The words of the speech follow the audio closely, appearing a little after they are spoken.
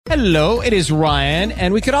Hello, it is Ryan,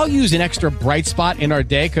 and we could all use an extra bright spot in our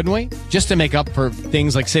day, couldn't we? Just to make up for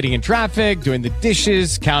things like sitting in traffic, doing the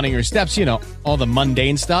dishes, counting your steps, all the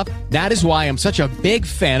mundane stuff. That is why I'm such a big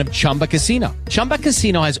fan of Chumba Casino. Chumba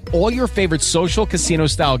Casino has all your favorite social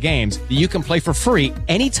casino-style games that you can play for free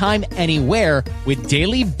anytime, anywhere with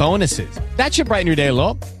daily bonuses. That should brighten your day a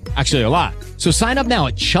little. Actually, a lot. So sign up now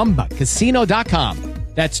at ChumbaCasino.com.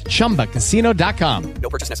 That's ChumbaCasino.com. No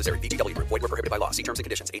purchase necessary. VGW Group. Void where prohibited by law. See terms and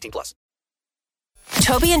conditions. 18+.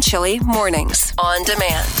 Toby and Chili mornings on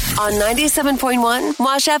demand on 97.1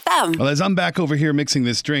 Wash FM. Well, as I'm back over here mixing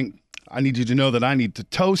this drink, I need you to know that I need to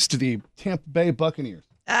toast the Tampa Bay Buccaneers.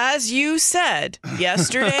 As you said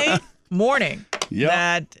yesterday morning,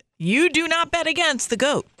 that you do not bet against the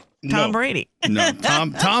GOAT, Tom Brady. No,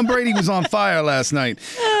 Tom Brady was on fire last night.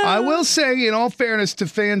 I will say, in all fairness to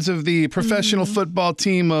fans of the professional football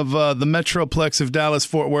team of the Metroplex of Dallas,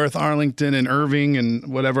 Fort Worth, Arlington, and Irving,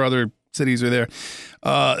 and whatever other cities are there,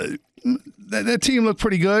 that team looked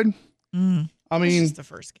pretty good. I mean, it's the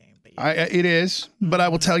first game. But it is, but I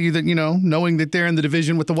will tell you that, knowing that they're in the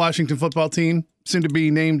division with the Washington football team, soon to be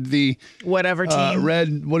named the whatever team,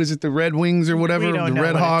 the Red Wings or whatever, the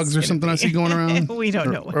Red Hogs or something I see going around. We don't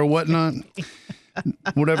know. Or whatnot.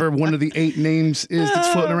 Whatever one of the 8 names is that's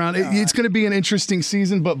floating around. It's going to be an interesting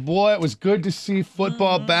season, but boy, it was good to see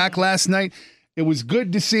football back last night. It was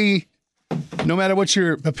good to see, no matter what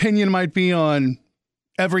your opinion might be on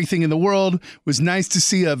everything in the world, it was nice to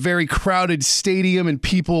see a very crowded stadium and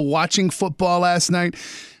people watching football last night.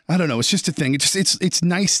 I don't know. It's just a thing. It's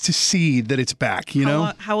nice to see that it's back,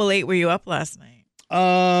 know? How late were you up last night?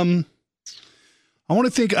 I want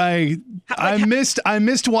to think I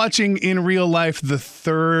missed watching in real life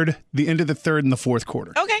the end of the third and the fourth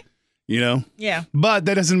quarter. Okay. Yeah. But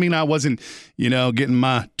that doesn't mean I wasn't, getting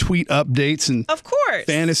my tweet updates and of course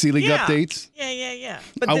fantasy league updates. Yeah.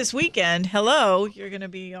 But this weekend, you're going to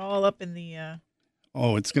be all up in the.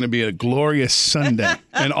 Oh, it's going to be a glorious Sunday,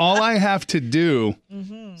 and all I have to do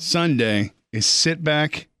Sunday is sit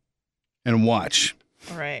back and watch.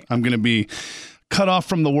 All right. I'm going to be cut off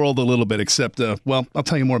from the world a little bit, except, I'll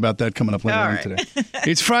tell you more about that coming up later on today.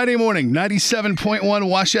 It's Friday morning, 97.1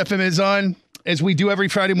 Wash FM is on, as we do every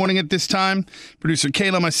Friday morning at this time. Producer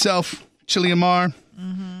Kayla, myself, Chili Amar.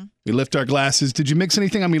 We lift our glasses. Did you mix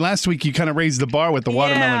anything? I mean, last week you kind of raised the bar with the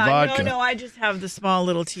watermelon vodka. No, I just have the small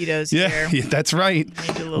little Tito's here. Yeah, that's right.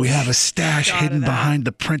 We have a stash hidden behind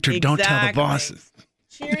the printer. Exactly. Don't tell the bosses.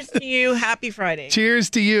 Cheers to you. Happy Friday.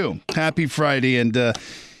 Cheers to you. Happy Friday. And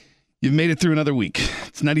you've made it through another week.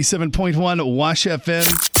 It's 97.1 Wash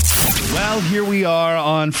FM. Well, here we are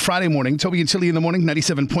on Friday morning. Toby and Chili in the morning,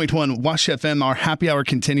 97.1 Wash FM. Our happy hour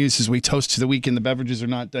continues as we toast to the weekend. The beverages are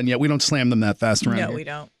not done yet. We don't slam them that fast around here. No, we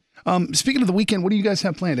don't. Speaking of the weekend, what do you guys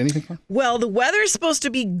have planned? Anything fun? Well, the weather's supposed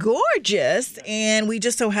to be gorgeous, and we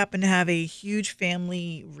just so happen to have a huge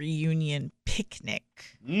family reunion picnic.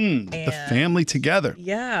 The family together.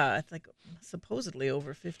 Yeah, it's like supposedly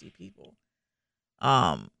over 50 people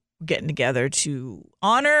getting together to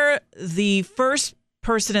honor the first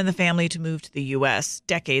person in the family to move to the U.S.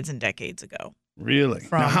 decades and decades ago. Really?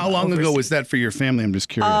 Now, how long ago was that for your family? I'm just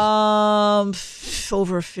curious.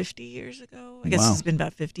 Over 50 years ago. I guess it's been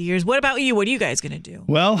about 50 years. What about you? What are you guys going to do?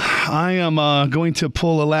 Well, I am going to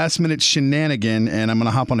pull a last-minute shenanigan, and I'm going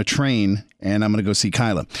to hop on a train, and I'm going to go see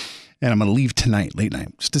Kyla. And I'm going to leave tonight, late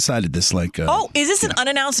night. Just decided this is this an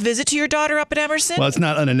unannounced visit to your daughter up at Emerson? Well, it's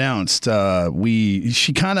not unannounced.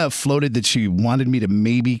 She kind of floated that she wanted me to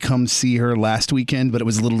maybe come see her last weekend, but it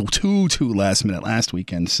was a little too last minute last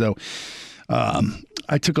weekend. So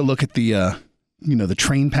I took a look at the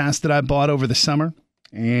train pass that I bought over the summer,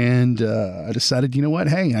 and I decided, you know what?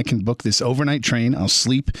 Hey, I can book this overnight train. I'll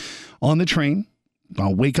sleep on the train.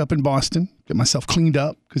 I'll wake up in Boston, get myself cleaned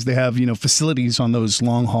up because they have, facilities on those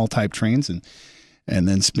long haul type trains, and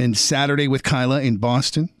then spend Saturday with Kyla in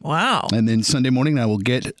Boston. Wow. And then Sunday morning I will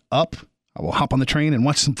get up. I will hop on the train and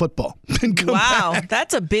watch some football and come back.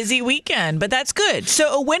 That's a busy weekend, but that's good.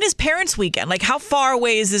 So when is Parents' Weekend? Like, how far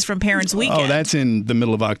away is this from Parents' Weekend? Oh, that's in the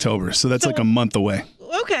middle of October, so that's like a month away.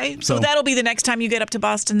 Okay, so that'll be the next time you get up to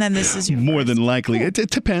Boston. Then this is your more first. Than likely. It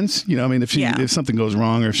depends, if something goes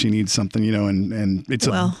wrong or if she needs something, and it's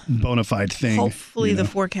a bona fide thing. Hopefully, the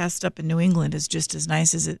forecast up in New England is just as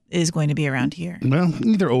nice as it is going to be around here. Well,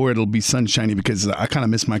 either or, it'll be sunshiny because I kind of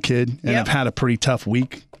miss my kid, and I've had a pretty tough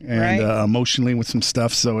week and emotionally with some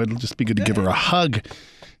stuff. So it'll just be good to give her a hug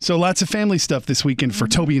So lots of family stuff this weekend for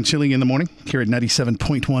Toby and Chili in the morning here at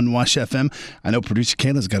 97.1 Wash FM. I know producer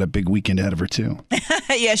Kayla's got a big weekend ahead of her, too.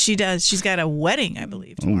 Yes, she does. She's got a wedding, I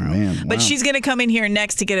believe, tomorrow. Oh, man. Wow. But she's going to come in here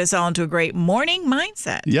next to get us all into a great morning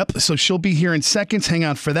mindset. Yep. So she'll be here in seconds. Hang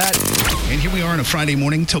out for that. And here we are on a Friday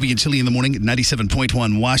morning. Toby and Chili in the morning at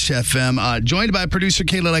 97.1 Wash FM. Joined by producer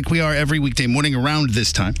Kayla like we are every weekday morning around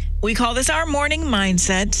this time. We call this our morning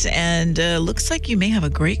mindset, and looks like you may have a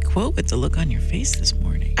great quote with the look on your face this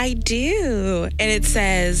morning. I do. And it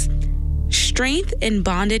says, strength in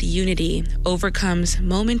bonded unity overcomes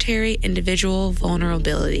momentary individual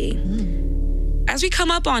vulnerability. As we come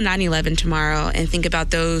up on 9/11 tomorrow and think about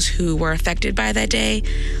those who were affected by that day,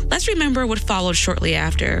 let's remember what followed shortly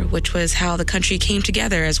after, which was how the country came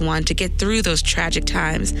together as one to get through those tragic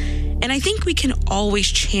times. And I think we can always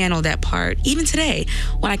channel that part, even today,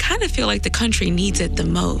 when I kind of feel like the country needs it the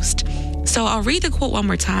most. So I'll read the quote one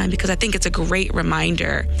more time because I think it's a great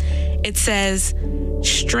reminder. It says,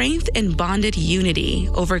 strength in bonded unity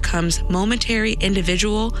overcomes momentary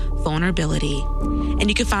individual vulnerability. And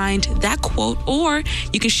you can find that quote, or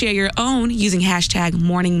you can share your own using hashtag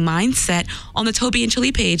morning mindset on the Toby and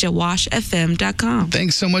Chili page at washfm.com.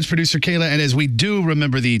 Thanks so much, producer Kayla. And as we do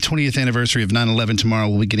remember the 20th anniversary of 9/11 tomorrow,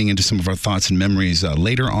 we'll be getting into some of our thoughts and memories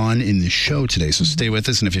later on in the show today. So stay with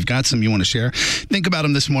us. And if you've got some you want to share, think about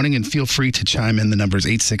them this morning and feel free to chime in. The number is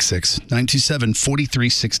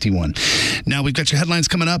 866-927-4361. Now we've got your headlines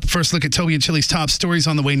coming up. First look at Toby and Chili's top stories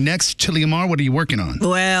on the way next. Chili Amar, what are you working on?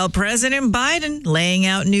 Well, President Biden laying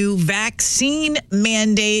out new vaccine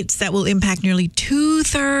mandates that will impact nearly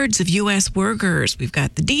 2/3 of U.S. workers. We've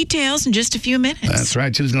got the details in just a few minutes. That's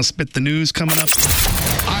right. Chili's going to spit the news coming up.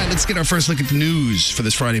 All right, let's get our first look at the news for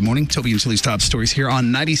this Friday morning. Toby and Chili's top stories here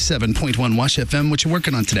on 97.1 Wash FM. What you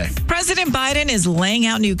working on today? President Biden is laying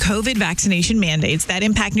out new COVID vaccination mandates that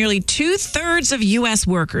impact nearly 2/3 of U.S.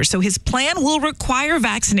 workers. So his plan will require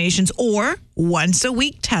vaccinations or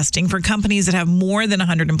once-a-week testing for companies that have more than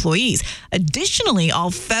 100 employees. Additionally,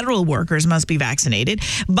 all federal workers must be vaccinated.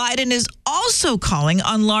 Biden is also calling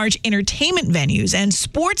on large entertainment venues and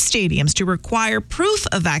sports stadiums to require proof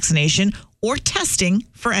of vaccination or testing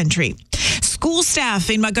for entry. School staff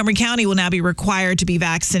in Montgomery County will now be required to be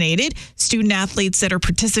vaccinated. Student athletes that are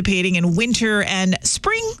participating in winter and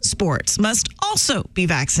spring sports must also be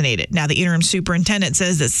vaccinated. Now, the interim superintendent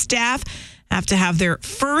says that staff have to have their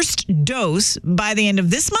first dose by the end of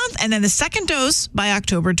this month and then the second dose by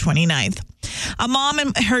October 29th. A mom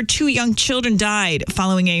and her 2 young children died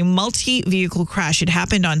following a multi-vehicle crash. It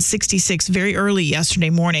happened on 66 very early yesterday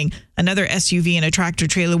morning. Another SUV and a tractor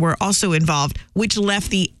trailer were also involved, which left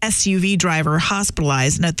the SUV driver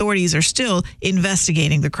hospitalized, and authorities are still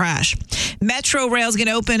investigating the crash. Metro Rail is going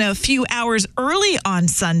to open a few hours early on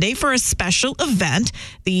Sunday for a special event.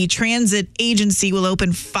 The transit agency will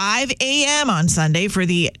open 5 a.m. on Sunday for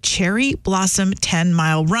the Cherry Blossom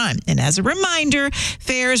 10-mile run. And as a reminder,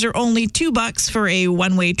 fares are only $2 for a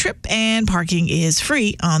one-way trip, and parking is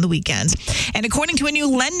free on the weekends. And according to a new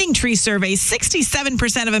Lending Tree survey,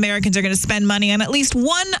 67% of Americans are going to spend money on at least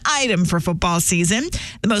one item for football season.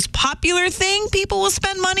 The most popular thing people will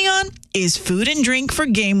spend money on is food and drink for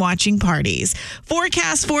game-watching parties.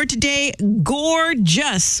 Forecast for today,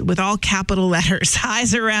 gorgeous with all capital letters.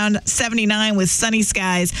 Highs around 79 with sunny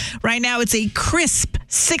skies. Right now, it's a crisp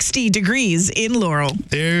 60 degrees in Laurel.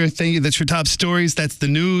 There, thank you. That's your top stories. That's the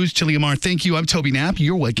news. Chili Amar, thank you. I'm Toby Knapp.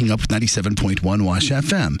 You're waking up with 97.1 Wash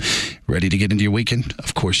FM. Ready to get into your weekend?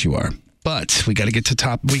 Of course you are. But we got to get to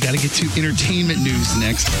entertainment news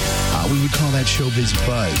next. We would call that showbiz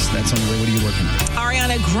buzz. That's on the way. What are you working on?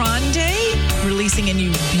 Ariana Grande releasing a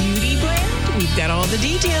new beauty brand. We've got all the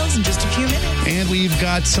details in just a few minutes. And we've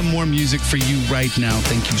got some more music for you right now.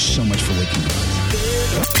 Thank you so much for waking up.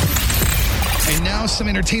 And now some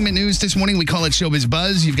entertainment news this morning. We call it Showbiz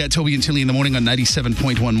Buzz. You've got Toby and Chili in the morning on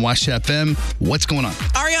 97.1 Wash FM. What's going on?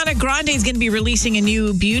 Ariana Grande is going to be releasing a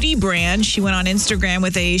new beauty brand. She went on Instagram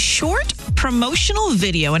with a short promotional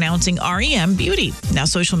video announcing REM Beauty. Now,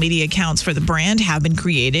 social media accounts for the brand have been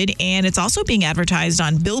created, and it's also being advertised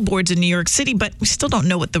on billboards in New York City, but we still don't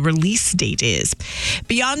know what the release date is.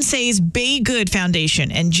 Beyonce's Bay Good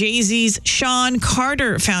Foundation and Jay-Z's Sean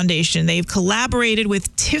Carter Foundation, they've collaborated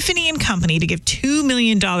with Tiffany & Company to give $2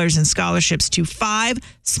 million in scholarships to 5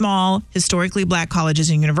 small, historically black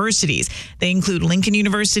colleges and universities. They include Lincoln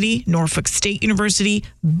University, Norfolk State University,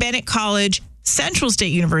 Bennett College, Central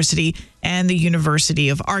State University, and the University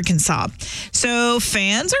of Arkansas. So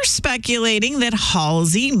fans are speculating that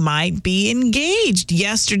Halsey might be engaged.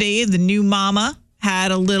 Yesterday, the new mama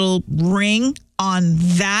had a little ring on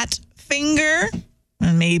that finger,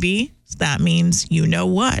 and maybe So that means you know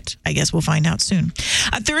what. I guess we'll find out soon.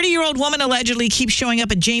 A 30-year-old woman allegedly keeps showing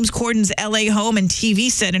up at James Corden's LA home and TV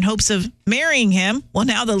set in hopes of marrying him. Well,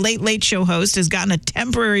 now the Late Late Show host has gotten a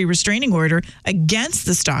temporary restraining order against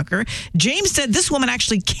the stalker. James said this woman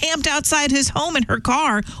actually camped outside his home in her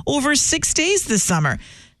car over 6 days this summer.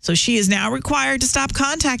 So she is now required to stop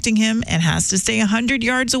contacting him and has to stay 100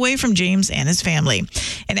 yards away from James and his family.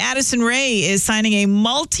 And Addison Rae is signing a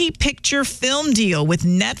multi-picture film deal with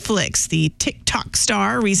Netflix. The TikTok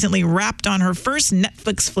star recently wrapped on her first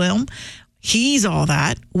Netflix film, He's All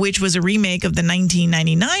That, which was a remake of the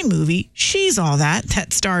 1999 movie She's All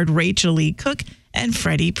That starred Rachel Lee Cook and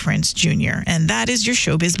Freddie Prinze Jr. And that is your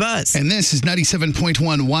Showbiz Buzz. And this is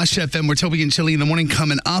 97.1 Wash FM. We're Toby and Chili in the morning,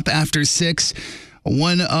 coming up after 6.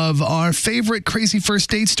 One of our favorite crazy first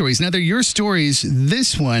date stories. Now, they're your stories.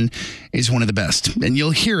 This one is one of the best. And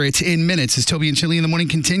you'll hear it in minutes as Toby and Chili in the morning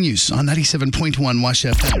continues on 97.1 Wash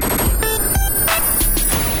FM.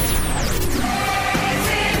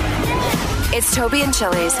 It's Toby and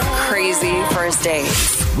Chili's Crazy First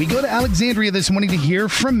Dates. We go to Alexandria this morning to hear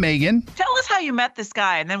from Megan. Tell us how you met this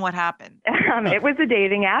guy and then what happened. It was a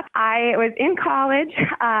dating app. I was in college,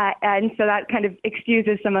 and so that kind of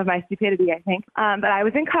excuses some of my stupidity, I think. But I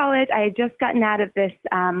was in college. I had just gotten out of this,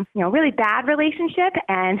 really bad relationship,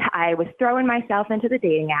 and I was throwing myself into the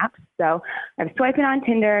dating apps. So I was swiping on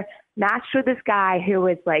Tinder, matched with this guy who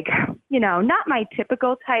was like, not my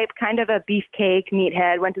typical type, kind of a beefcake,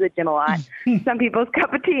 meathead, went to the gym a lot. Some people's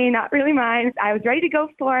cup of tea, not really mine. I was ready to go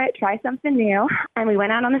for it, try something new. And we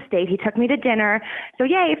went out on this date. He took me to dinner. So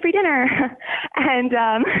yay, free dinner. And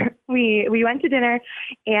we went to dinner,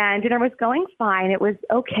 and dinner was going fine. It was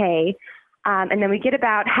okay. And then we get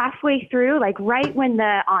about halfway through, like right when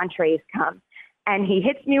the entrees come. And he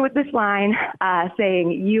hits me with this line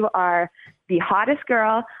saying, "You are the hottest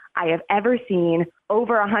girl I have ever seen,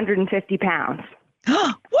 over 150 pounds.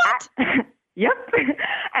 What? Yep.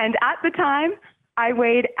 And at the time, I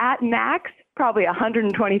weighed at max probably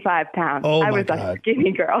 125 pounds. Oh, I my was God. a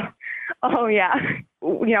skinny girl. Oh, yeah.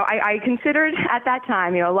 I considered at that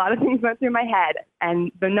time, a lot of things went through my head.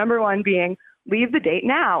 And the number one being, leave the date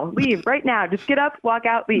now. Leave right now. Just get up, walk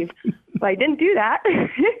out, leave. But I didn't do that.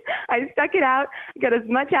 I stuck it out, got as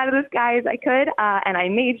much out of this guy as I could, and I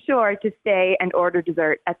made sure to stay and order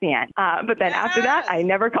dessert at the end. But then after that, I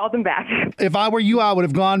never called him back. If I were you, I would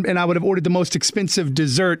have gone and I would have ordered the most expensive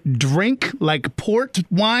dessert drink, like port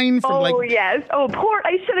wine. From Yes. Oh, port.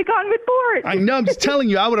 I should have gone with port. I know. I'm just telling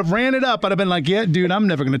you, I would have ran it up. I'd have been like, yeah, dude, I'm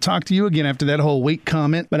never going to talk to you again after that whole weight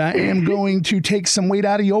comment. But I am going to take some weight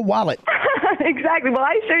out of your wallet. Exactly. Well,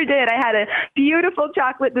 I sure did. I had a beautiful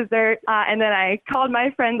chocolate dessert, and then I called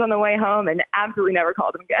my friends on the way home and absolutely never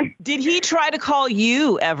called him again. Did he try to call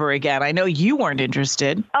you ever again? I know you weren't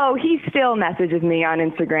interested. Oh, he still messages me on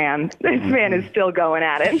Instagram. This man is still going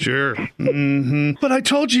at it. Sure. Mm-hmm. But I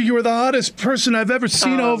told you were the hottest person I've ever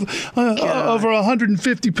seen over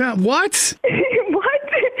 150 pounds. What? What?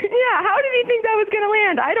 Yeah, how did he think that was going to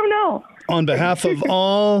land? I don't know. On behalf of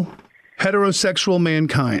all heterosexual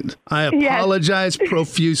mankind, I apologize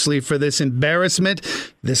profusely for this embarrassment.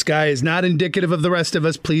 This guy is not indicative of the rest of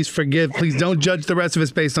us. Please forgive. Please don't judge the rest of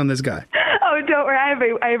us based on this guy. Oh, don't worry.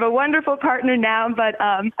 I have a wonderful partner now, but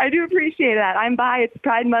I do appreciate that. I'm bi. It's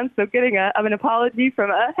Pride Month, so getting an apology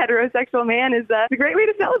from a heterosexual man is a great way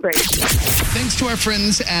to celebrate. Thanks to our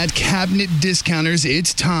friends at Cabinet Discounters,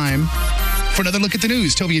 it's time for another look at the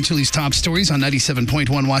news. Toby and Chili's top stories on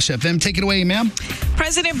 97.1 Wash FM. Take it away, ma'am.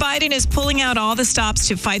 President Biden is pulling out all the stops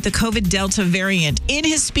to fight the COVID Delta variant. In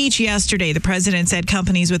his speech yesterday, the president said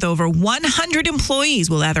companies with over 100 employees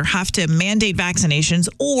will either have to mandate vaccinations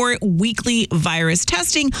or weekly virus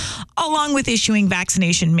testing, along with issuing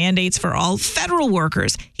vaccination mandates for all federal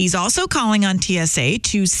workers. He's also calling on TSA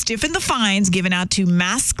to stiffen the fines given out to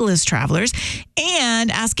maskless travelers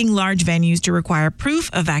and asking large venues to require proof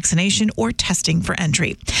of vaccination or testing for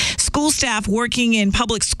entry. School staff working in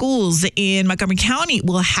public schools in Montgomery County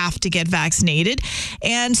will have to get vaccinated,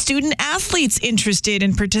 and student athletes interested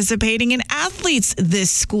in participating in athletes this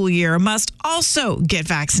school year must also get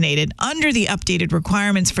vaccinated. Under the updated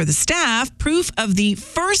requirements for the staff, proof of the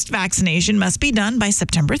first vaccination must be done by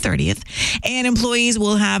September 30th, and employees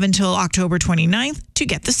will have until October 29th to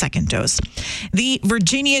get the second dose. The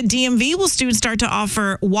Virginia DMV will soon start to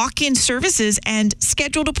offer walk-in services and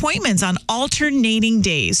scheduled appointments on alternating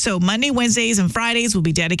days. So Monday, Wednesdays, and Fridays will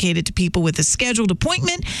be dedicated to people with a scheduled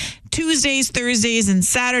appointment. Tuesdays, Thursdays, and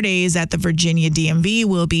Saturdays at the Virginia DMV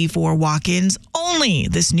will be for walk-ins only.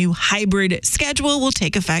 This new hybrid schedule will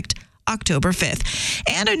take effect October 5th.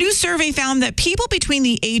 And a new survey found that people between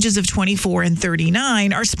the ages of 24 and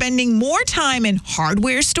 39 are spending more time in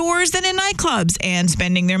hardware stores than in nightclubs and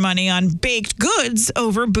spending their money on baked goods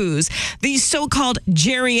over booze. These so-called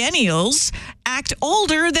Geriennials act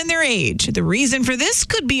older than their age. The reason for this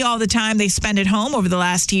could be all the time they spend at home over the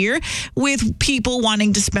last year, with people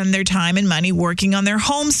wanting to spend their time and money working on their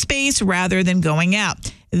home space rather than going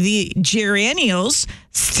out. The Geriennials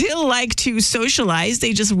still like to socialize.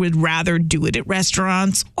 They just would rather do it at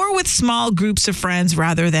restaurants or with small groups of friends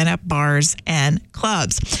rather than at bars and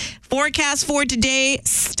clubs. Forecast for today,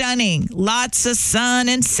 stunning. Lots of sun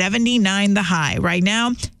and 79 the high. Right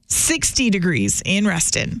now, 60 degrees in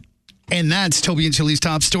Reston. And that's Toby and Chili's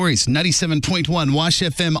top stories. 97.1 Wash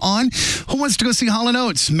FM on. Who wants to go see Hall &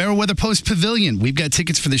 Oates? Meriwether Post Pavilion. We've got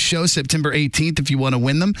tickets for the show September 18th. If you want to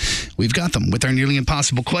win them, we've got them with our nearly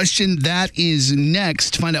impossible question. That is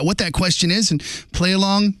next. Find out what that question is and play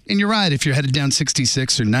along in your ride if you're headed down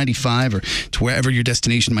 66 or 95 or to wherever your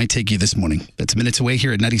destination might take you this morning. That's minutes away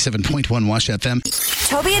here at 97.1 Wash FM.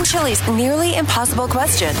 Toby and Chili's nearly impossible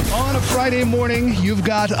question. On a Friday morning, you've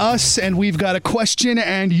got us and we've got a question,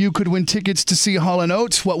 and you could win tickets to see Hall &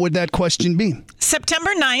 Oates. What would that question be? September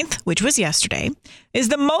 9th, which was yesterday, is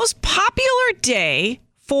the most popular day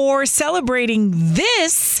for celebrating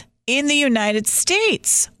this in the United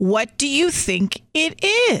States. What do you think it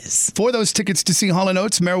is? For those tickets to see Hall &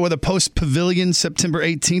 Oates, Meriwether Post Pavilion, September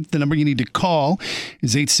 18th, the number you need to call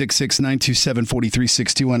is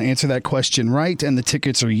 866-927-4361. Answer that question right, and the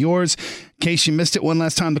tickets are yours. In case you missed it one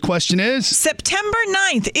last time, the question is... September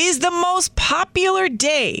 9th is the most popular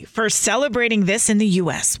day for celebrating this in the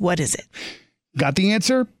U.S. What is it? Got the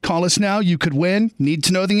answer? Call us now. You could win. Need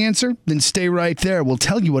to know the answer? Then stay right there. We'll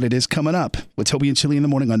tell you what it is coming up with Toby and Chili in the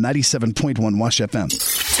morning on 97.1 Wash FM.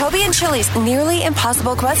 Toby and Chili's nearly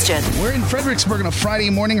impossible question. We're in Fredericksburg on a Friday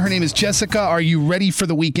morning. Her name is Jessica. Are you ready for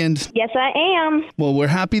the weekend? Yes, I am. Well, we're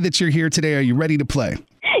happy that you're here today. Are you ready to play?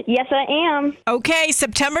 Yes, I am. Okay,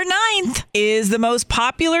 September 9th is the most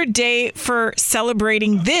popular day for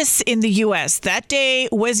celebrating this in the U.S. That day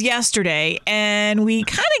was yesterday, and we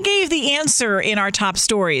kind of gave the answer in our top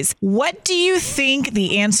stories. What do you think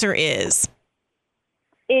the answer is?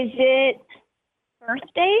 Is it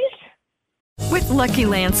birthdays? With Lucky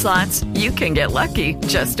Land Slots, you can get lucky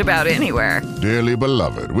just about anywhere. Dearly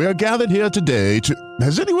beloved, we are gathered here today to...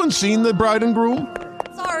 Has anyone seen the bride and groom?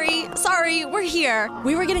 Sorry, we're here.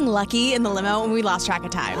 We were getting lucky in the limo and we lost track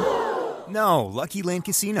of time. No, Lucky Land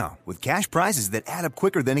Casino, with cash prizes that add up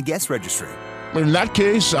quicker than a guest registry. In that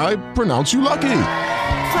case, I pronounce you lucky.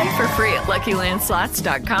 Play for free at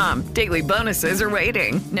LuckyLandSlots.com. Daily bonuses are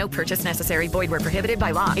waiting. No purchase necessary. Void where prohibited by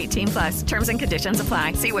law. 18+. Terms and conditions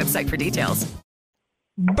apply. See website for details.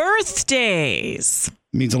 Birthdays.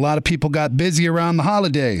 Means a lot of people got busy around the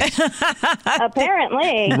holidays.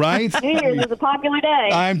 Apparently. Right? New Year's is a popular day.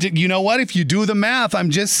 You know what? If you do the math, I'm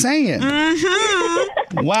just saying.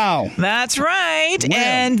 Mm-hmm. Wow. That's right. Well.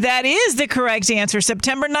 And that is the correct answer.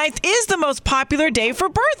 September 9th is the most popular day for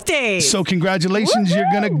birthdays. So congratulations. Woo-hoo!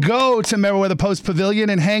 You're going to go to Meriwether Post Pavilion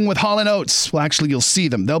and hang with Hall & Oates. Well, actually, you'll see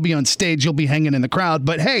them. They'll be on stage. You'll be hanging in the crowd.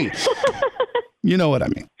 But hey, you know what I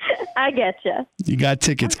mean. I get you. You got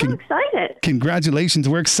tickets. I'm so excited. Congratulations.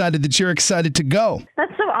 We're excited that you're excited to go.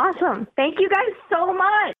 That's so awesome. Thank you guys so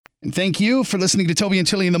much. And thank you for listening to Toby and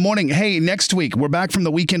Chili in the morning. Hey, next week, we're back from the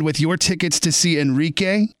weekend with your tickets to see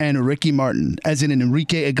Enrique and Ricky Martin. As in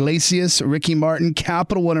Enrique Iglesias, Ricky Martin,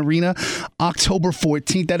 Capital One Arena, October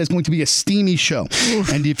 14th. That is going to be a steamy show.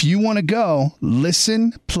 And if you want to go,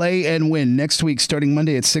 listen, play, and win next week, starting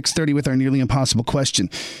Monday at 6:30 with our nearly impossible question.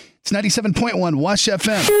 It's 97.1 Wash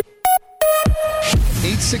FM.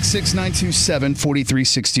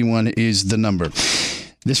 866-927-4361 is the number.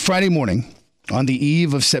 This Friday morning, on the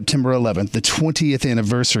eve of September 11th, the 20th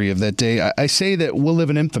anniversary of that day, I say that we'll live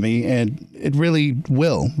in infamy, and it really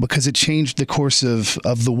will, because it changed the course of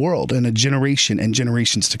the world and a generation and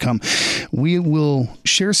generations to come. We will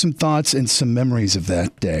share some thoughts and some memories of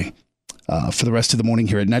that day. For the rest of the morning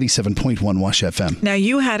here at 97.1 Wash FM. Now,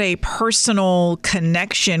 you had a personal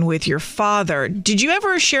connection with your father. Did you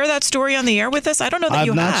ever share that story on the air with us? I don't know that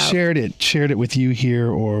you have. I've not shared it with you here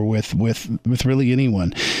or with really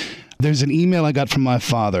anyone. There's an email I got from my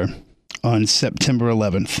father on September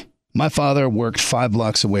 11th. My father worked 5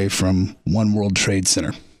 blocks away from One World Trade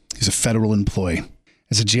Center. He's a federal employee.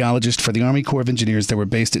 as a geologist for the Army Corps of Engineers that were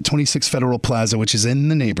based at 26 Federal Plaza, which is in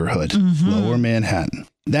the neighborhood, Lower Manhattan.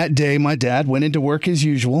 That day, my dad went into work as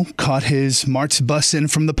usual, caught his Mart's bus in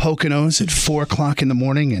from the Poconos at 4 o'clock in the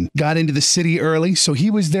morning and got into the city early. So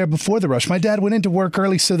he was there before the rush. My dad went into work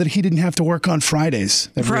early so that he didn't have to work on Fridays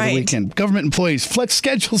every other weekend. Government employees, flex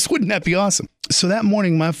schedules, wouldn't that be awesome? So that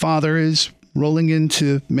morning, my father is rolling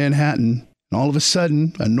into Manhattan, and all of a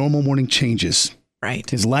sudden, a normal morning changes. Right.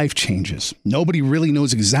 His life changes. Nobody really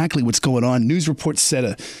knows exactly what's going on. News reports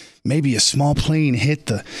said maybe a small plane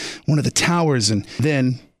hit one of the towers, and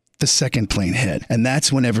then the second plane hit. And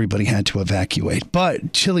that's when everybody had to evacuate.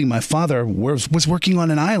 But Chili, my father, was working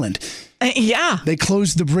on an island. Yeah. They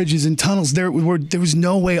closed the bridges and tunnels. There was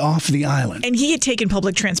no way off the island. And he had taken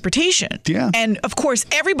public transportation. Yeah. And of course,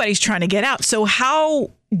 everybody's trying to get out. So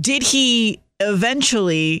how did he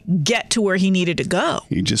eventually get to where he needed to go?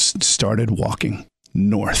 He just started walking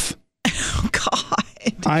north. Oh, God.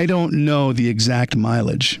 I don't know the exact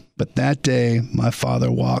mileage, but that day, my father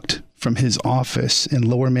walked from his office in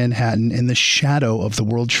Lower Manhattan in the shadow of the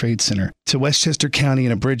World Trade Center to Westchester County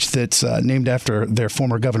in a bridge that's named after their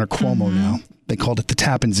former Governor Cuomo now. They called it the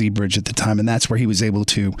Tappan Zee Bridge at the time, and that's where he was able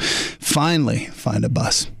to finally find a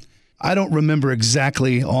bus. I don't remember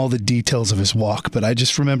exactly all the details of his walk, but I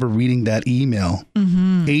just remember reading that email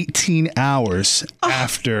 18 hours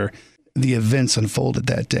after the events unfolded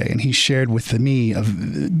that day. And he shared with me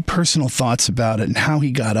personal thoughts about it and how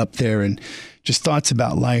he got up there and just thoughts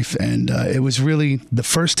about life. And it was really the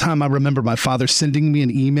first time I remember my father sending me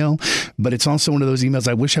an email, but it's also one of those emails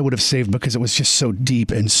I wish I would have saved because it was just so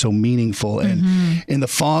deep and so meaningful. And in the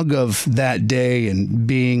fog of that day and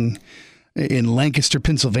being in Lancaster,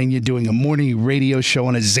 Pennsylvania, doing a morning radio show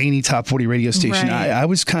on a zany top 40 radio station, I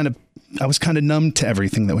was kind of numb to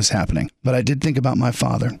everything that was happening. But I did think about my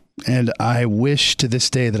father. And I wish to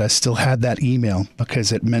this day that I still had that email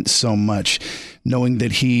because it meant so much knowing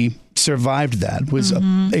that he survived that, was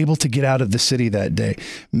able to get out of the city that day,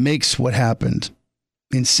 makes what happened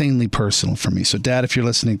insanely personal for me. So, Dad, if you're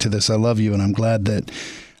listening to this, I love you and I'm glad that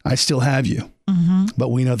I still have you.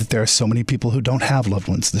 But we know that there are so many people who don't have loved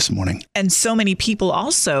ones this morning. And so many people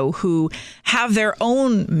also who have their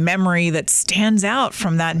own memory that stands out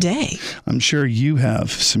from that day. I'm sure you have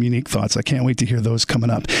some unique thoughts. I can't wait to hear those coming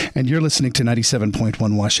up. And you're listening to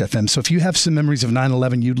 97.1 Wash FM. So if you have some memories of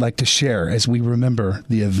 9/11 you'd like to share as we remember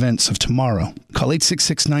the events of tomorrow, call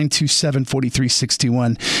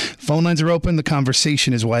 866-927-4361. Phone lines are open. The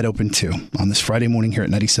conversation is wide open too on this Friday morning here at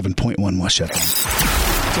 97.1 Wash FM.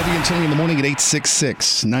 Toby and Chili in the morning at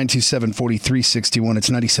 866-927-4361. It's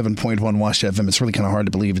 97.1 Wash FM. It's really kind of hard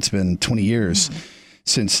to believe it's been 20 years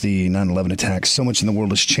since the 9/11 attacks. So much in the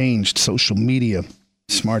world has changed. Social media,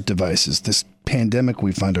 smart devices, this pandemic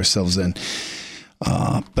we find ourselves in.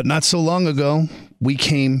 But not so long ago, we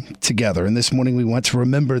came together. And this morning we want to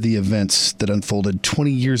remember the events that unfolded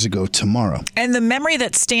 20 years ago tomorrow. And the memory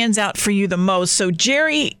that stands out for you the most. So,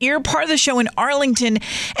 Jerry, you're part of the show in Arlington.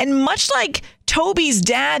 And much like Toby's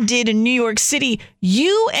dad did in New York City,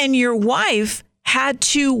 you and your wife had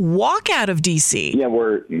to walk out of D.C. Yeah,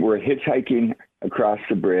 we're hitchhiking across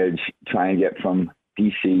the bridge, trying to get from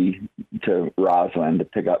D.C. to Roslyn to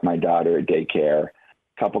pick up my daughter at daycare.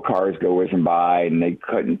 A couple cars go whizzing by, and they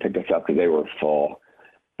couldn't pick us up because they were full.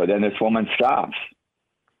 But then this woman stops,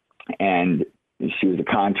 and she was a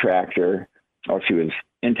contractor, or she was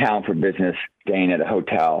in town for business, staying at a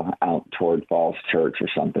hotel out toward Falls Church or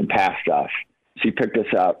something, past us. She picked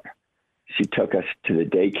us up. She took us to the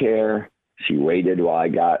daycare. She waited while I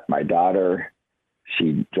got my daughter.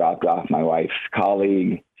 She dropped off my wife's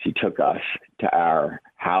colleague. She took us to our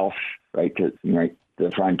house, right to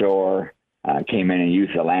the front door. Came in and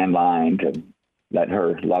used the landline to let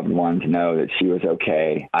her loved ones know that she was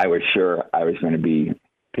okay. I was sure I was going to be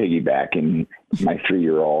piggybacking my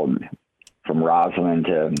 3-year-old from Roslyn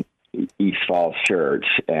to East Falls Church,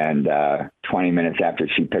 and 20 minutes after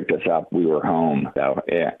she picked us up, we were home. So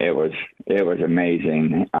it was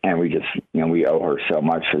amazing, and we just we owe her so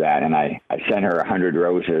much for that. And I sent her 100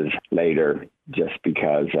 roses later just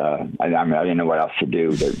because I didn't know what else to do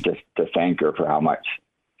just to thank her for how much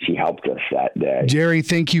she helped us that day. Jerry,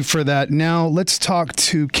 thank you for that. Now let's talk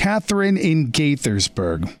to Catherine in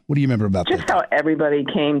Gaithersburg. What do you remember about just that? How everybody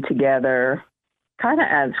came together kind of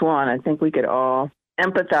as one. I think we could all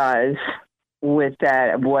empathize with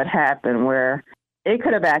that, of what happened, where it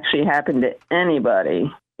could have actually happened to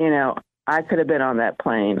anybody. I could have been on that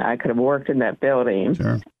plane. I could have worked in that building.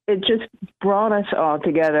 Sure. It just brought us all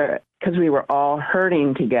together because we were all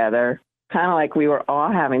hurting together, kind of like we were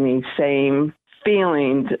all having these same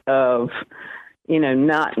feelings of,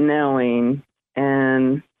 not knowing.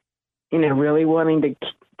 And really wanting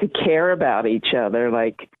to care about each other,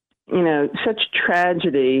 like, such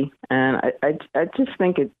tragedy. And I just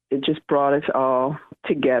think it just brought us all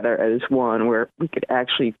together as one, where we could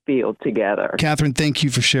actually feel together. Catherine, thank you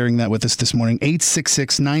for sharing that with us this morning.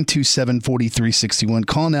 866-927-4361.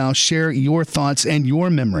 Call now, share your thoughts and your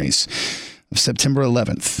memories of September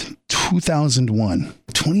 11th, 2001.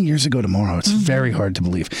 20 years ago tomorrow. It's very hard to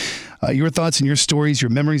believe. Your thoughts and your stories, your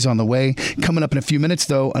memories on the way. Coming up in a few minutes,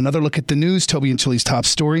 though, another look at the news. Toby and Chili's top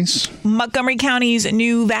stories. Montgomery County's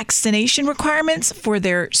new vaccination requirements for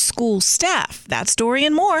their school staff. That story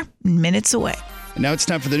and more minutes away. And now it's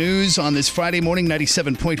time for the news on this Friday morning,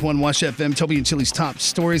 97.1 Wash FM. Toby and Chili's top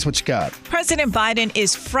stories. What you got? President Biden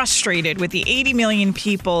is frustrated with the 80 million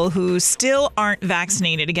people who still aren't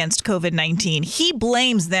vaccinated against COVID-19. He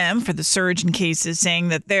blames them for the surge in cases, saying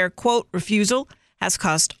that their, quote, refusal has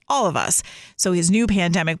cost all of us. So his new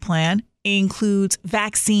pandemic plan includes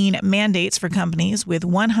vaccine mandates for companies with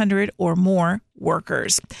 100 or more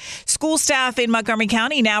workers. School staff in Montgomery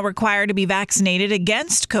County now required to be vaccinated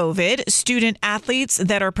against COVID. Student athletes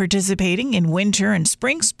that are participating in winter and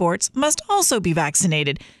spring sports must also be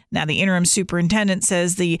vaccinated. Now, the interim superintendent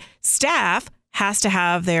says the staff has to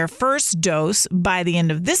have their first dose by the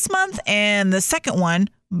end of this month and the second one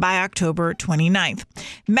by October 29th.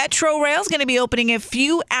 Metro Rail is going to be opening a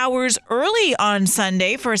few hours early on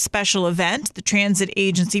Sunday for a special event. The transit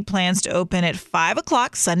agency plans to open at 5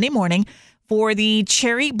 o'clock Sunday morning for the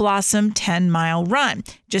Cherry Blossom 10-mile run.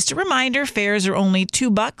 Just a reminder, fares are only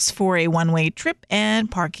 $2 for a one-way trip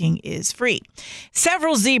and parking is free.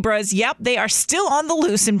 Several zebras, they are still on the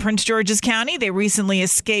loose in Prince George's County. They recently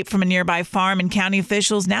escaped from a nearby farm, and county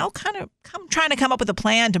officials now trying to come up with a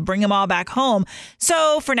plan to bring them all back home.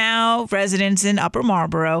 So for now, residents in Upper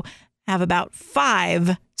Marlboro have about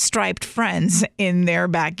 5 striped friends in their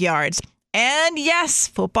backyards. And yes,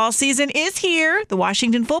 football season is here. The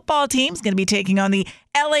Washington football team is going to be taking on the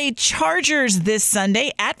LA Chargers this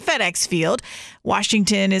Sunday at FedEx Field.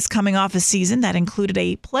 Washington is coming off a season that included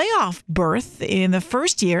a playoff berth in the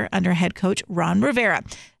first year under head coach Ron Rivera.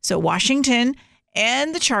 So Washington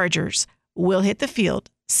and the Chargers will hit the field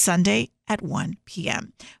Sunday at 1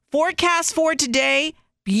 p.m. Forecast for today,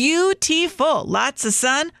 beautiful. Lots of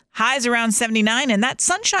sun. Highs around 79, and that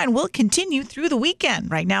sunshine will continue through the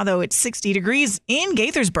weekend. Right now, though, it's 60 degrees in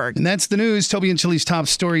Gaithersburg. And that's the news. Toby and Chili's top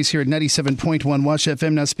stories here at 97.1 Wash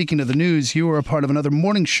FM. Now, speaking of the news, you were a part of another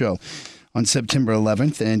morning show on September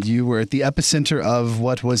 11th, and you were at the epicenter of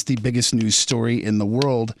what was the biggest news story in the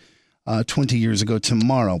world 20 years ago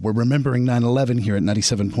tomorrow. We're remembering 9/11 here at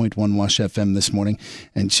 97.1 Wash FM this morning.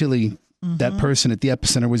 And Chili, that person at the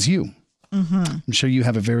epicenter was you. I'm sure you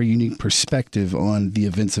have a very unique perspective on the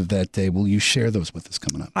events of that day. Will you share those with us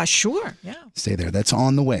coming up? Sure, yeah. Stay there. That's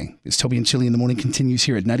on the way. It's Toby and Chili in the morning continues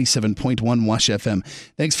here at 97.1 Wash FM.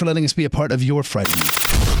 Thanks for letting us be a part of your Friday.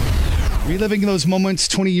 Reliving those moments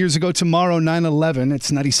 20 years ago tomorrow, 9/11. It's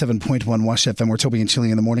 97.1 Wash FM. We're Toby and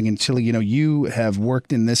Chili in the morning. And Chili, you have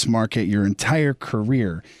worked in this market your entire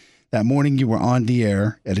career. That morning you were on the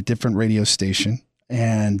air at a different radio station.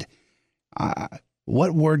 And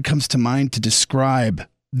what word comes to mind to describe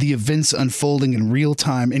the events unfolding in real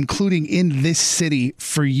time, including in this city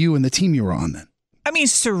for you and the team you were on then? I mean,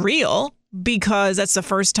 surreal, because that's the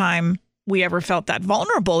first time we ever felt that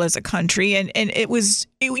vulnerable as a country. And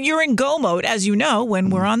you're in go mode, as you know, when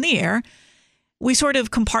we're on the air. We sort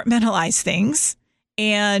of compartmentalize things.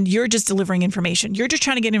 And you're just delivering information. You're just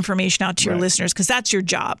trying to get information out to your listeners because that's your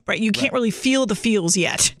job, right? You can't really feel the feels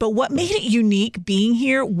yet. But what made it unique being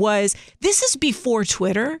here was this is before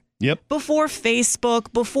Twitter, before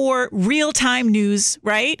Facebook, before real-time news,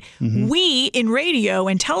 right? We in radio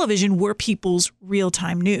and television were people's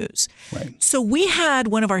real-time news. So we had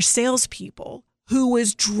one of our salespeople who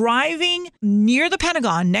was driving near the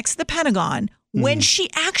Pentagon, next to the Pentagon, when she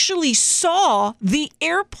actually saw the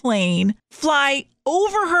airplane fly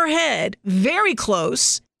over her head very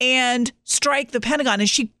close and strike the Pentagon. And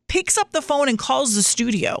she picks up the phone and calls the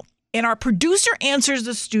studio. And our producer answers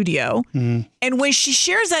the studio. And when she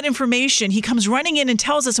shares that information, he comes running in and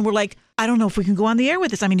tells us, and we're like, I don't know if we can go on the air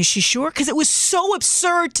with this. I mean, is she sure? Because it was so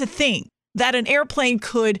absurd to think that an airplane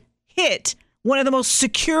could hit one of the most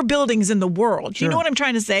secure buildings in the world. You know what I'm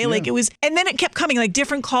trying to say? Like it was, and then it kept coming, like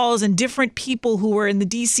different calls and different people who were in the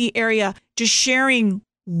DC area just sharing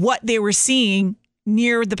what they were seeing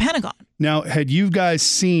near the Pentagon. Now, had you guys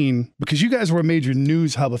seen, because you guys were a major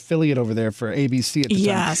news hub affiliate over there for ABC at the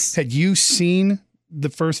time. Had you seen the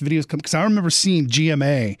first videos come? Because I remember seeing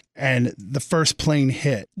GMA and the first plane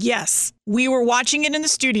hit. Yes. We were watching it in the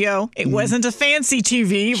studio. It wasn't a fancy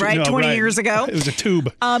TV, right? No, 20 years ago. It was a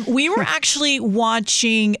tube. We were actually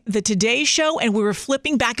watching the Today Show and we were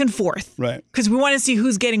flipping back and forth. Right. Because we wanted to see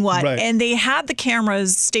who's getting what. Right. And they had the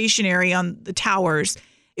cameras stationary on the towers.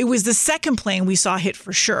 It was the second plane we saw hit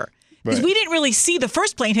for sure. Because we didn't really see the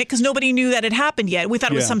first plane hit because nobody knew that it happened yet. We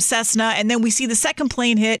thought it was some Cessna. And then we see the second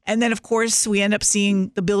plane hit. And then, of course, we end up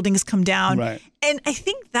seeing the buildings come down. Right. And I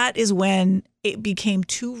think that is when it became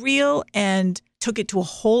too real and took it to a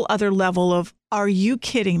whole other level of, are you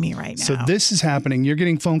kidding me right now? So this is happening. You're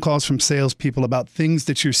getting phone calls from salespeople about things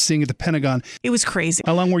that you're seeing at the Pentagon. It was crazy.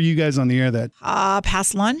 How long were you guys on the air that?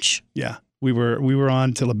 Past lunch. Yeah. We were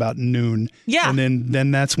on till about noon. Yeah. And then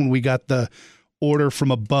that's when we got the order from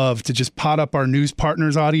above to just pot up our news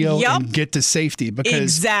partners audio and get to safety. Because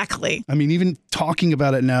exactly. I mean, even talking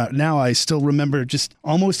about it now I still remember just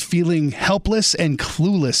almost feeling helpless and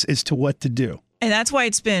clueless as to what to do. And that's why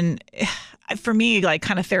it's been, for me, like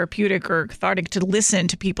kind of therapeutic or cathartic to listen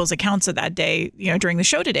to people's accounts of that day, during the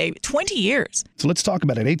show today. 20 years. So let's talk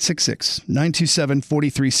about it.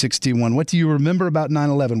 866-927-4361. What do you remember about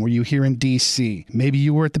 9/11? Were you here in D.C.? Maybe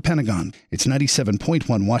you were at the Pentagon. It's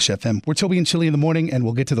 97.1 Wash FM. We're Toby and Chili in the morning, and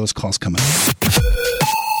we'll get to those calls coming up.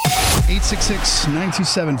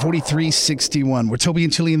 866-927-4361. We're Toby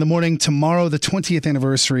and Chili in the morning. Tomorrow, the 20th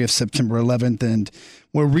anniversary of September 11th, and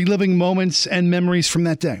we're reliving moments and memories from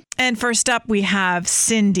that day. And first up, we have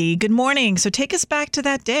Cindy. Good morning. So take us back to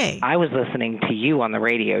that day. I was listening to you on the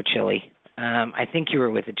radio, Chili. I think you were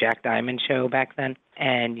with the Jack Diamond show back then,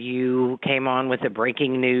 and you came on with a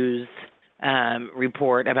breaking news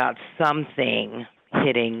report about something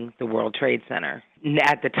hitting the World Trade Center.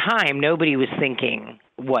 At the time, nobody was thinking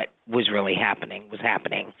what was really happening was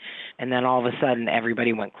happening. And then all of a sudden,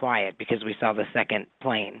 everybody went quiet because we saw the second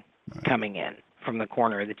plane coming in from the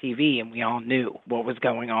corner of the TV, and we all knew what was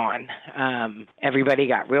going on. Everybody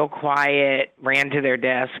got real quiet, ran to their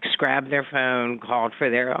desks, grabbed their phone, called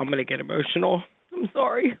for their, I'm going to get emotional, I'm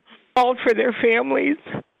sorry, called for their families.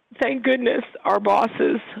 Thank goodness our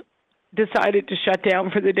bosses decided to shut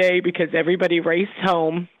down for the day because everybody raced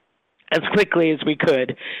home as quickly as we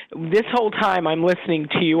could. This whole time I'm listening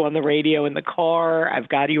to you on the radio in the car. I've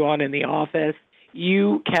got you on in the office.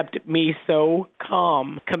 You kept me so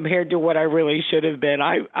calm compared to what I really should have been.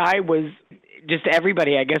 I was just,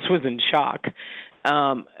 everybody, I guess, was in shock.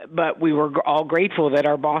 But we were all grateful that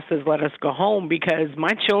our bosses let us go home because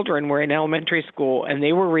my children were in elementary school and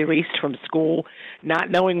they were released from school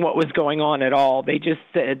not knowing what was going on at all. They just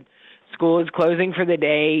said, school is closing for the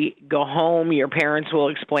day, go home, your parents will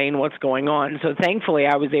explain what's going on. So thankfully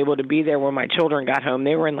I was able to be there when my children got home.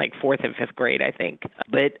 They were in like 4th and 5th grade, I think.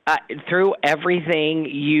 But through everything,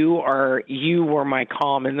 you were my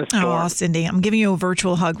calm in the storm. Oh, Cindy, I'm giving you a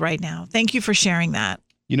virtual hug right now. Thank you for sharing that.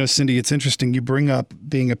 You know, Cindy, it's interesting. You bring up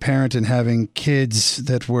being a parent and having kids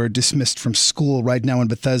that were dismissed from school. Right now in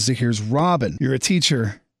Bethesda, here's Robin. You're a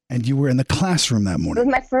teacher, and you were in the classroom that morning. It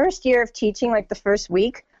was my first year of teaching, like the first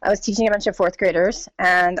week. I was teaching a bunch of 4th graders,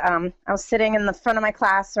 and I was sitting in the front of my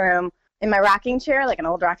classroom in my rocking chair, like an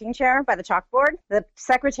old rocking chair by the chalkboard. The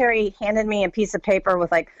secretary handed me a piece of paper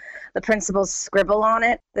with like the principal's scribble on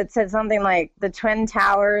it that said something like the Twin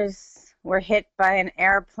Towers were hit by an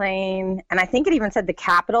airplane. And I think it even said the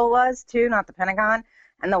Capitol was too, not the Pentagon.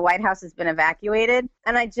 And the White House has been evacuated.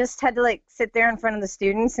 And I just had to like sit there in front of the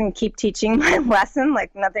students and keep teaching my lesson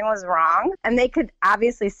like nothing was wrong. And they could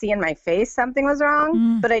obviously see in my face something was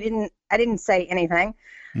wrong, but I didn't say anything.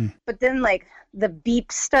 But then like the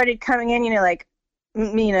beeps started coming in, like,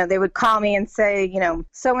 they would call me and say,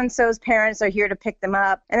 so-and-so's parents are here to pick them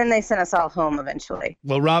up. And then they sent us all home eventually.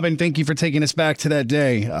 Well, Robin, thank you for taking us back to that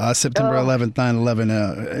day, September 11th,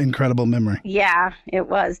 9/11, incredible memory. Yeah, it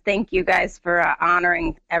was. Thank you guys for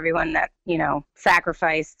honoring everyone that,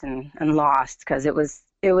 sacrificed and lost, because it was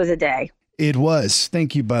a day. It was.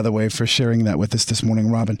 Thank you, by the way, for sharing that with us this morning,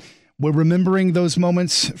 Robin. We're remembering those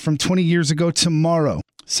moments from 20 years ago tomorrow,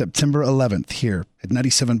 September 11th, here at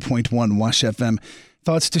 97.1 Wash FM.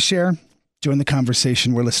 Thoughts to share? Join the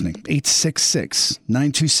conversation. We're listening.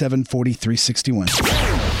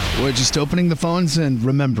 866-927-4361. We're just opening the phones and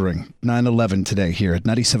remembering 9/11 today here at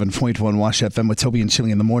 97.1 Wash FM with Toby and Chili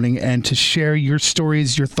in the morning. And to share your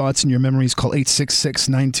stories, your thoughts, and your memories, call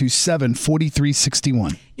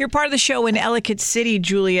 866-927-4361. You're part of the show in Ellicott City,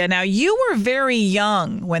 Julia. Now, you were very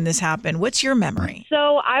young when this happened. What's your memory?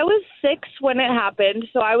 So I was 6 when it happened.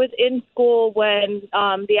 So I was in school when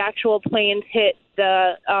the actual planes hit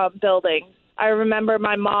the building. I remember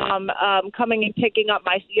my mom coming and picking up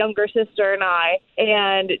my younger sister and I,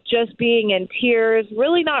 and just being in tears,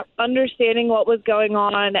 really not understanding what was going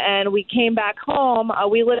on. And we came back home.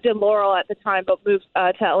 We lived in Laurel at the time, but moved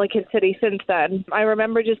to Ellicott City since then. I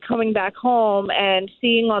remember just coming back home and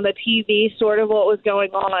seeing on the TV sort of what was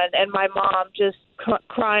going on, and my mom just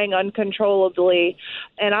crying uncontrollably.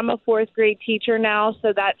 And I'm a fourth grade teacher now,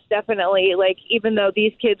 so that's definitely, like, even though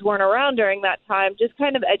these kids weren't around during that time, just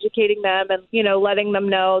kind of educating them and, you know, letting them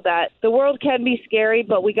know that the world can be scary,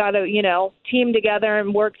 but we got to, you know, team together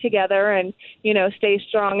and work together and, you know, stay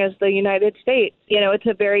strong as the United States. You know, it's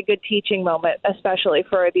a very good teaching moment, especially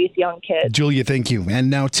for these young kids. Julia, thank you.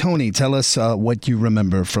 And now, Tony, tell us what you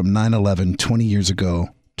remember from 9/11 20 years ago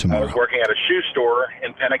tomorrow. I was working at a shoe store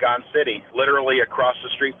in Pentagon City, literally across the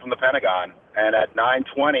street from the Pentagon. And at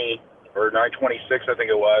 9:20 or 9:26, I think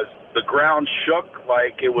it was, the ground shook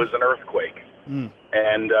like it was an earthquake. And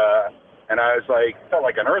I was like, felt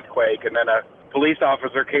like an earthquake. And then a police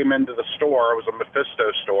officer came into the store. It was a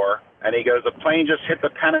Mephisto store. And he goes, "A plane just hit the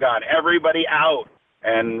Pentagon. Everybody out."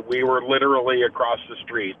 And we were literally across the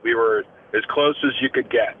street. We were as close as you could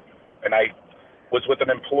get. And I was with an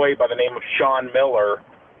employee by the name of Sean Miller.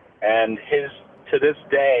 And to this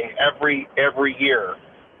day, every year,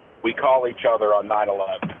 we call each other on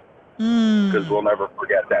 9/11 because we'll never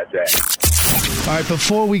forget that day. All right,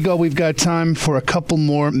 before we go, we've got time for a couple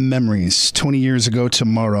more memories. 20 years ago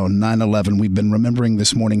tomorrow, 9/11. We've been remembering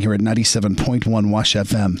this morning here at 97.1 Wash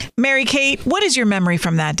FM. Mary Kate, what is your memory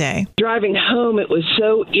from that day? Driving home, it was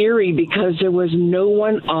so eerie because there was no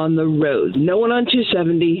one on the road. No one on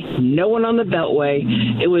 270, no one on the Beltway.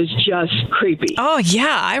 It was just creepy. Oh,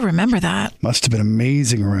 yeah, I remember that. Must have been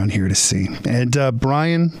amazing around here to see. And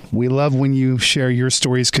Brian, we love when you share your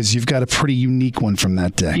stories because you've got a pretty unique one from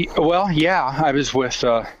that day. Well, yeah, I was with,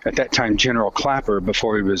 at that time, General Clapper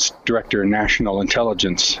before he was Director of National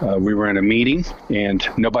Intelligence. We were in a meeting, and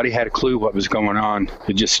nobody had a clue what was going on.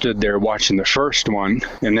 We just stood there watching the first one,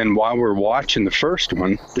 and then while we were watching the first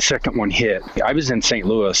one, the second one hit. I was in St.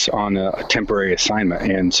 Louis on a temporary assignment,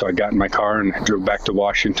 and so I got in my car and drove back to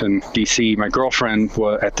Washington, D.C. My girlfriend,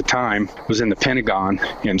 at the time, was in the Pentagon,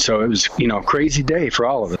 and so it was, you know, a crazy day for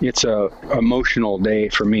all of us. It's a emotional day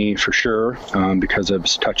for me, for sure, because I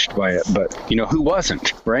was touched by it, but, you know, who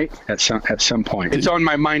wasn't, right? At some point. It's on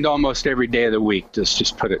my mind almost every day of the week,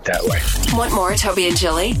 just put it that way. Want more Toby and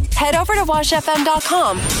Julie? Head over to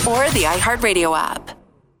washfm.com or the iHeartRadio app.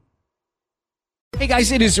 Hey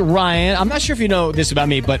guys, it is Ryan. I'm not sure if you know this about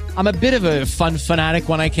me, but I'm a bit of a fun fanatic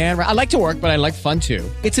when I can. I like to work, but I like fun too.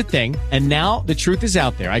 It's a thing. And now the truth is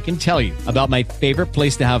out there. I can tell you about my favorite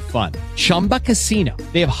place to have fun. Chumba Casino.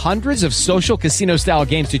 They have hundreds of social casino style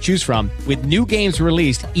games to choose from with new games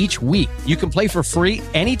released each week. You can play for free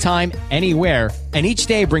anytime, anywhere. And each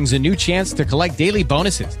day brings a new chance to collect daily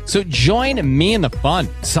bonuses. So join me in the fun.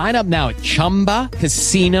 Sign up now at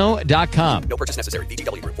ChumbaCasino.com. No purchase necessary.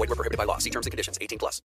 VGW Group. Void where prohibited by law. See terms and conditions. 18+.